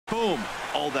Boom.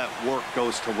 All that work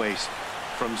goes to waste.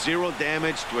 From 0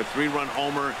 damage to a 3-run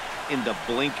homer in the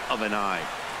blink of an eye.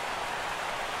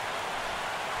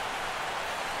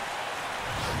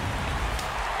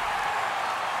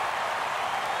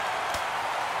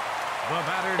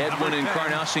 Edwin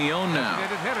Encarnacion now.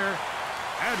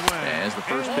 As the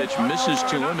first pitch misses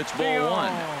to him, it's ball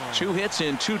 1. 2 hits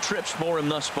in 2 trips for him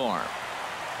thus far.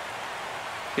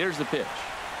 Here's the pitch.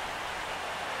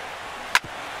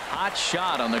 Hot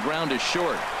shot on the ground is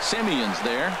short. Simeon's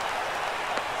there.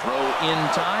 Throw in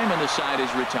time, and the side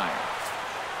is retired.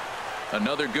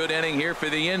 Another good inning here for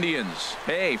the Indians.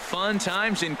 Hey, fun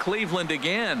times in Cleveland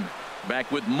again.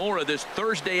 Back with more of this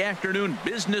Thursday afternoon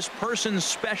business person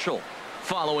special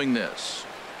following this.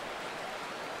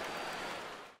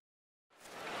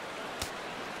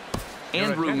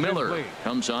 Andrew Miller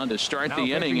comes on to start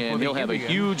the inning, and he'll have a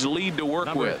huge lead to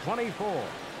work with. 24,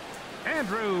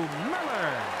 Andrew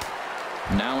Miller.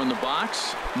 Now in the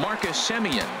box, Marcus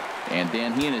Semien. And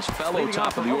Dan, he and his fellow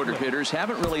top of the order hitters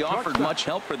haven't really offered much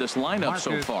help for this lineup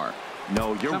so far.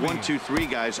 No, your 1, 2, 3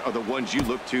 guys are the ones you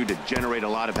look to generate a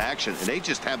lot of action, and they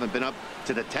just haven't been up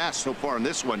to the task so far in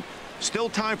this one. Still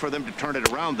time for them to turn it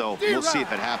around, though. We'll see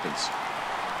if it happens.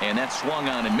 And that swung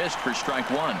on and missed for strike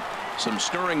 1. Some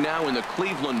stirring now in the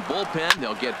Cleveland bullpen.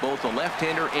 They'll get both a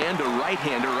left-hander and a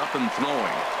right-hander up and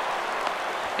throwing.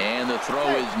 And the throw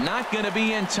is not going to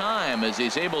be in time as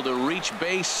he's able to reach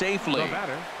base safely.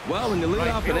 Well, when you lead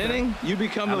off an inning, you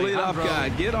become the leadoff guy.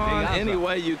 Get on any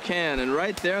way you can. And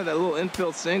right there, that little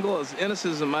infield single, as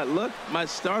innocent as it might look, might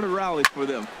start a rally for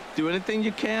them. Do anything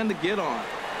you can to get on.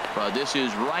 But this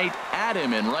is right at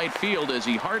him in right field as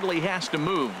he hardly has to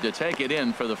move to take it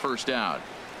in for the first out.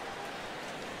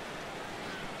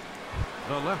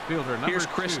 The left fielder, here's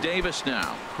Chris Davis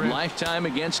now. Lifetime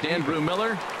against Andrew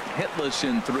Miller. Hitless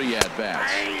in 3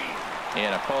 at-bats.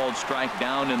 And a called strike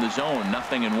down in the zone.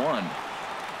 0-1.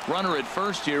 Runner at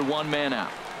first here, 1 man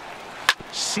out.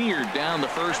 Seared down the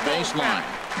first baseline.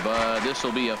 But this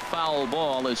will be a foul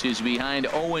ball as he's behind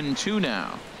 0-2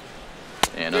 now.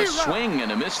 And a swing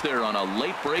and a miss there on a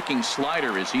late breaking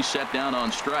slider as he set down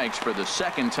on strikes for the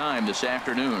 2nd time this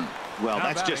afternoon. Well,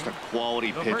 that's just a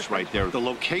quality pitch right there. The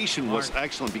location was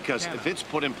excellent because if it's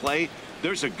put in play,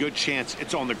 there's a good chance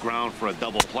it's on the ground for a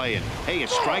double play. And hey, a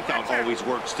strikeout always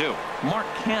works too. Mark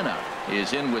Canha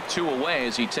is in with 2 away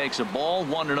as he takes a ball.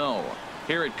 1-0.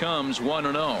 Here it comes,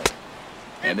 1-0.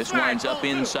 And this winds up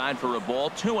inside for a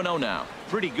ball. 2-0 now.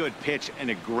 Pretty good pitch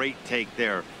and a great take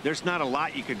there. There's not a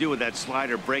lot you can do with that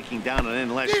slider breaking down, and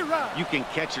unless you can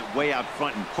catch it way out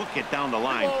front and hook it down the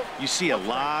line, you see a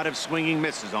lot of swinging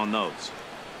misses on those.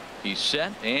 He's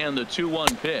set, and the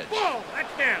 2-1 pitch.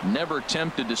 Never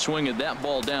tempted to swing at that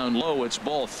ball down low. It's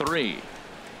ball 3.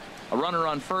 A runner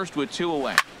on first with 2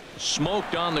 away.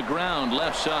 Smoked on the ground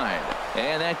left side,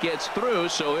 and that gets through,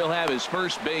 so he'll have his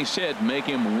first base hit, make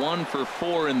him 1 for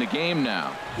 4 in the game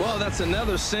now. Well, that's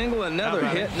another single, another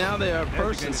hit. Now they are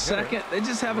first and second. They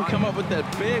just haven't come up with that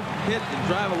big hit to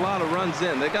drive a lot of runs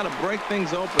in. They got to break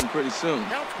things open pretty soon.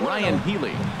 Ryan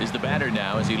Healy is the batter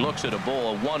now as he looks at a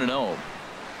ball of 1-0.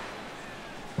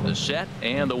 The set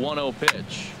and the 1-0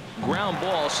 pitch. Ground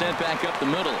ball sent back up the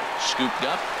middle. Scooped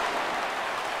up.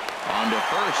 On to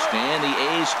first, and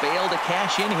the A's fail to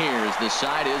cash in here as the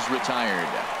side is retired.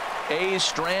 A's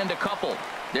strand a couple.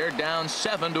 They're down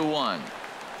 7-1.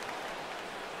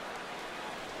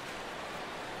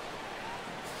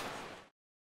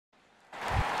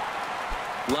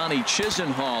 Lonnie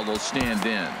Chisenhall will stand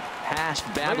in. Past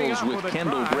battles with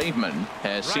Kendall Graveman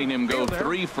has seen him go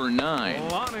 3 for 9.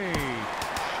 Lonnie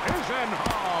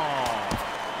Chisenhall.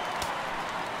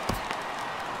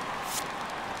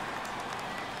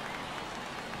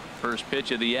 First pitch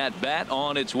of the at-bat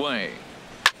on its way.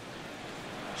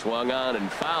 Swung on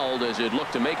and fouled as it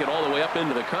looked to make it all the way up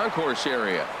into the concourse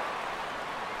area.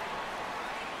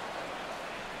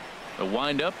 The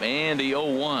windup and the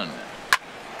 0-1.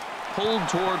 Pulled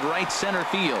toward right center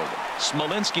field.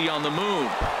 Smolinski on the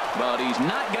move, but he's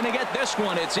not going to get this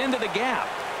one. It's into the gap.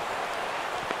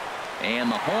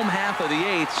 And the home half of the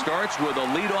 8th starts with a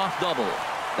leadoff double.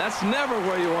 That's never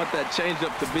where you want that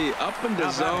changeup to be. Up in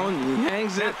the zone, he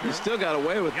hangs it. You still got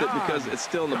away with it because it's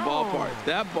still in the ballpark.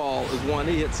 That ball is one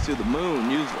he hits to the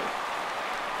moon usually.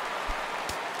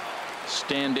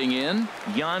 Standing in,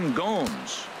 Yan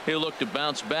Gomes. He'll look to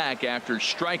bounce back after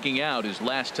striking out his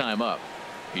last time up.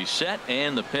 He's set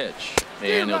and the pitch.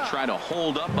 And he'll try to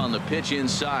hold up on the pitch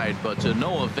inside, but to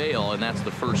no avail, and that's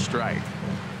the first strike.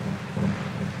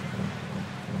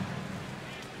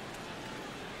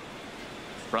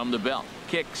 From the belt,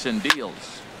 kicks and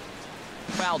deals.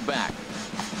 Fouled back.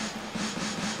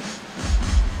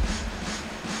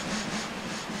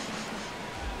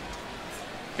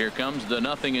 Here comes the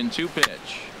 0-2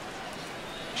 pitch.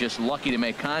 Just lucky to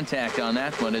make contact on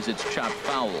that one as it's chopped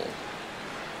foul.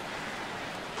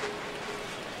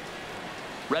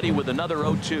 Ready with another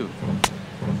 0-2.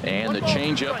 And the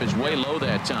changeup is way low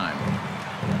that time.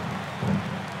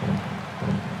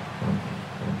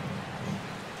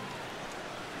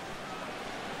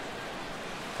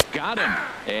 Got him.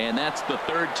 And that's the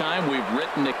third time we've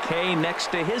written a K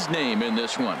next to his name in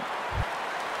this one.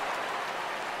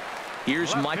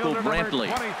 Here's Michael Brantley.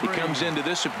 He comes into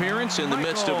this appearance in the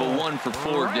midst of a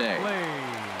 1-for-4 day.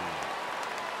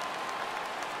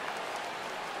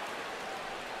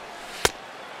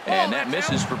 And that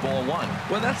misses for ball 1.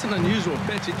 Well, that's an unusual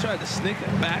pitch. He tried to sneak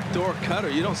a backdoor cutter.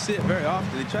 You don't see it very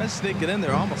often. He tried to sneak it in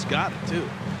there, almost got it too.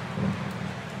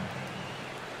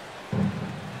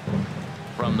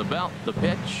 From the belt, the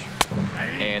pitch.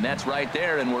 And that's right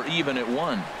there, and we're even at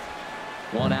 1.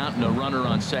 1 out and a runner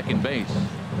on second base.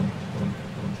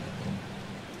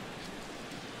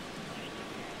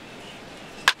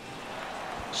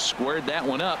 Squared that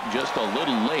one up just a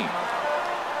little late.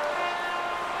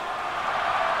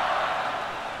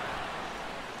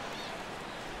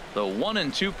 The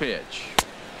 1-2 pitch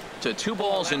to 2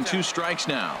 balls and 2 strikes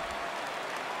now.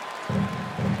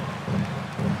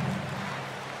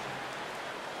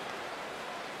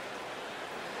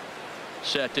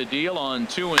 Set to deal on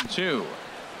 2-2.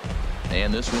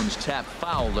 And this one's tapped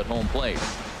foul at home plate.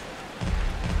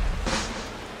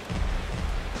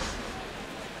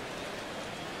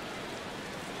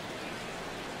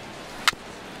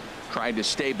 Tried to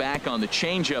stay back on the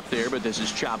changeup there, but this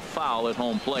is chopped foul at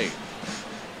home plate.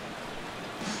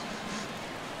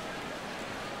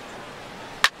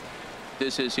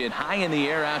 This is hit high in the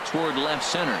air out toward left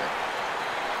center.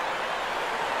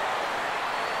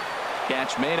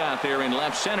 Catch made out there in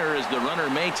left center as the runner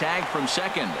may tag from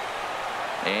second.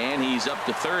 And he's up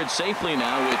to third safely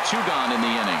now with 2 gone in the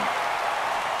inning.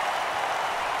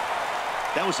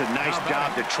 That was a nice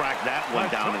job to track that one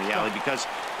down in the alley because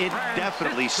it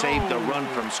definitely saved the run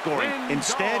from scoring.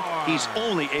 Instead, he's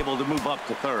only able to move up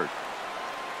to third.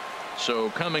 So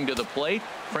coming to the plate,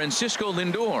 Francisco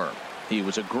Lindor. He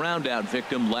was a ground out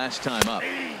victim last time up.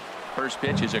 First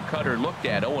pitch is a cutter looked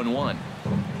at 0-1.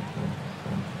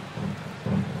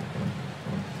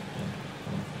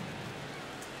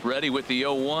 Ready with the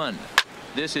 0-1.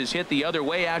 This is hit the other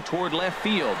way out toward left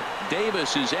field.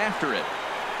 Davis is after it.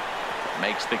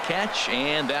 Makes the catch,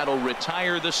 and that'll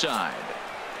retire the side.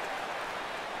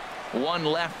 1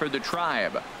 left for the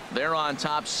Tribe. They're on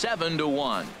top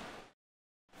 7-1.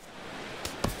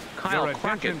 Kyle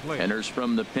Crockett enters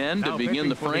from the pen to begin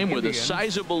the frame with a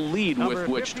sizable lead with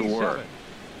which to work.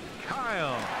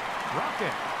 Kyle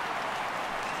Crockett.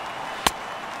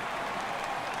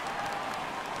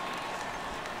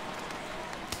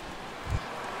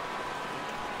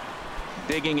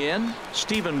 Digging in,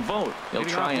 Stephen Vogt. He'll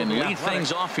try and lead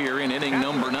things off here in inning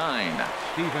number 9.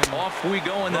 Off we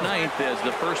go in the 9th as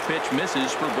the first pitch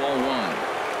misses for ball 1.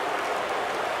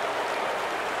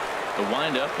 The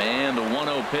windup and the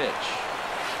 1-0 pitch.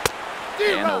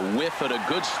 And a whiff at a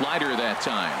good slider that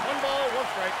time. 1 ball, 1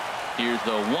 strike. Here's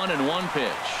the 1-1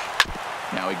 pitch.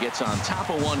 Now he gets on top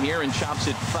of one here and chops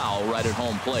it foul right at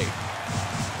home plate.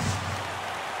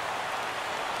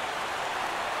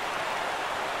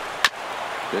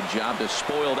 Good job to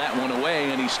spoil that one away,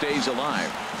 and he stays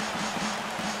alive.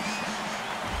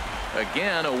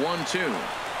 Again, a 1-2.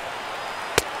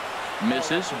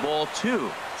 Misses, ball 2.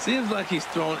 Seems like he's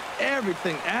thrown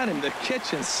everything at him, the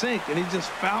kitchen sink, and he just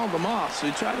fouled them off. So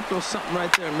he tried to throw something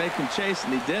right there and make him chase,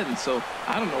 and he didn't. So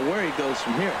I don't know where he goes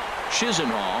from here.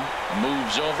 Chisenhall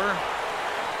moves over.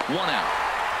 1 out.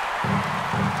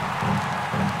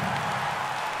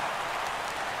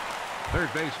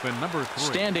 Third baseman number 3.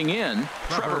 Standing in,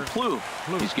 Trevor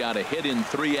Plouffe. He's got a hit in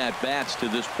 3 at-bats to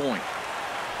this point.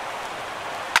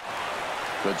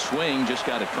 Good swing, just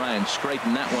got to try and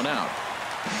straighten that one out.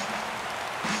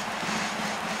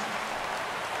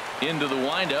 Into the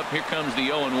windup, here comes the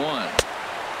 0-1.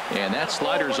 And that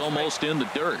slider's almost in the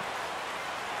dirt.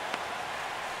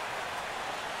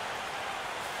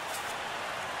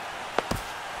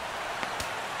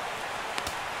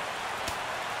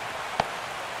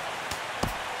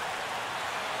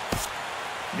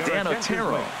 Dan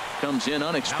Otero comes in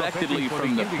unexpectedly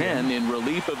from the pen in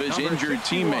relief of his injured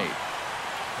teammate.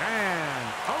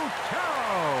 Dan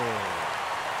Otero.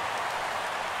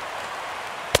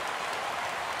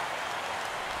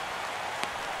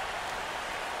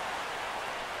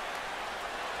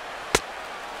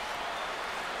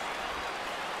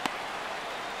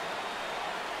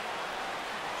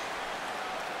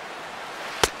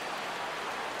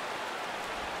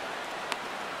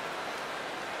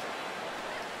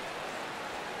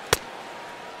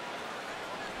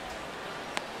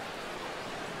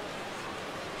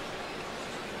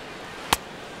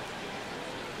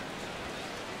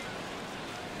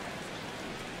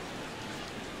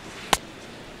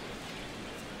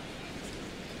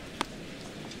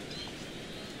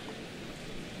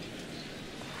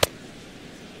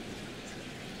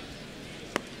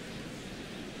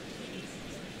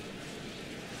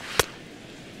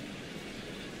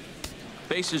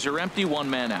 Bases are empty, one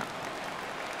man out.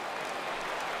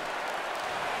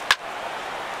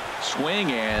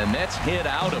 Swing, and that's hit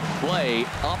out of play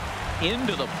up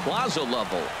into the plaza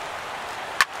level.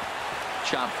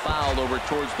 Chop fouled over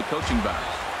towards the coaching box.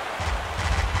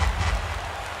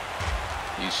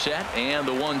 He's set, and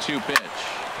the 1-2 pitch.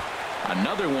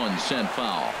 Another one sent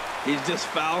foul. He's just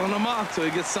fouling them off till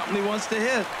he gets something he wants to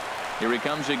hit. Here he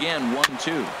comes again,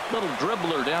 1-2. Little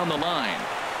dribbler down the line.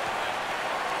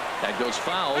 That goes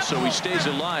foul, so he stays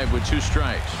alive with 2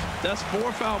 strikes. That's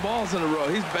 4 foul balls in a row.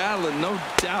 He's battling, no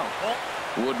doubt.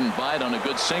 Wouldn't bite on a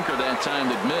good sinker that time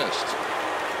that missed.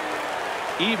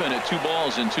 Even at 2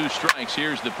 balls and 2 strikes,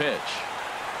 here's the pitch.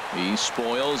 He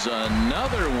spoils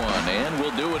another one, and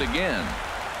will do it again.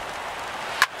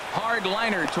 Hard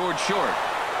liner towards short.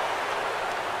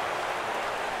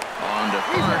 On to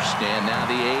first, and now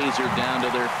the A's are down to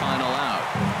their final out.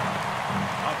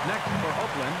 Up next for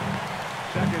Oakland,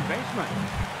 second baseman,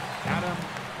 Adam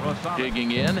Rosales.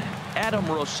 Digging in, Adam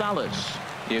Rosales.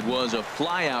 It was a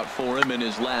flyout for him in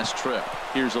his last trip.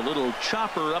 Here's a little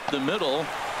chopper up the middle.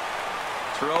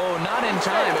 Throw not in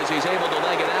time as he's able to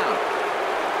leg it out.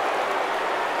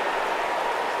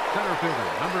 Center fielder,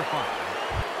 number 5,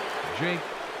 Jake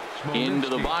Smolinski. Into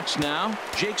the box now,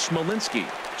 Jake Smolinski.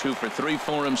 2 for 3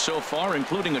 for him so far,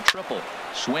 including a triple.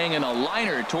 Swinging a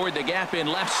liner toward the gap in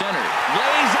left center.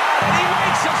 Lays out, and he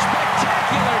makes a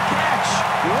spectacular catch.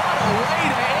 What a way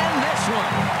to end this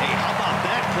one. Hey, how about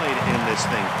that play to end this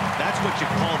thing? That's what you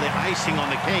call the icing on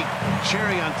the cake.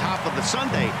 Cherry on top of the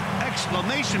sundae.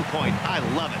 Exclamation point. I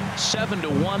love it.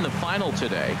 7-1 the final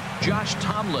today. Josh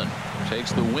Tomlin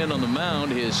takes the win on the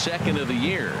mound, his second of the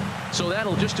year. So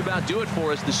that'll just about do it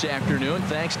for us this afternoon.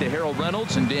 Thanks to Harold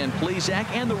Reynolds and Dan Plesac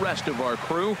and the rest of our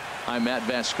crew. I'm Matt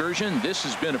Vasgersian. This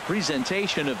has been a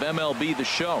presentation of MLB The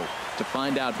Show. To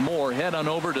find out more, head on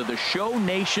over to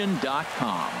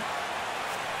theshownation.com.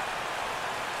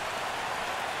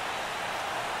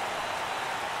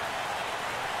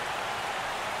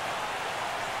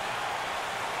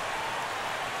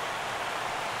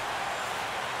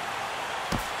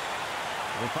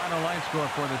 The final line score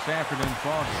for this afternoon's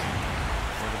ball game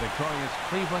for the victorious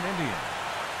Cleveland Indians.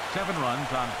 7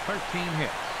 runs on 13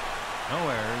 hits. No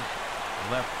errors.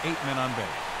 Left 8 men on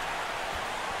base.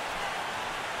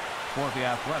 For the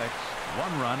Athletics,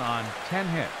 1 run on 10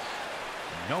 hits.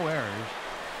 No errors.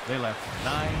 They left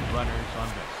 9 runners on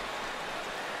base.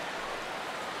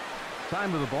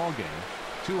 Time of the ball game,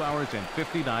 2 hours and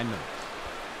 59 minutes.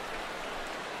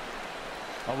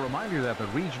 A reminder that the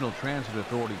Regional Transit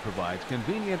Authority provides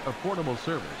convenient, affordable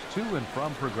service to and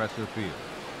from Progressive Field.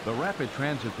 The Rapid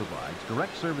Transit provides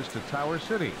direct service to Tower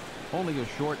City, only a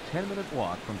short 10-minute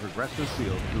walk from Progressive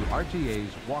Field through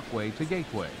RTA's Walkway to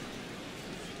Gateway.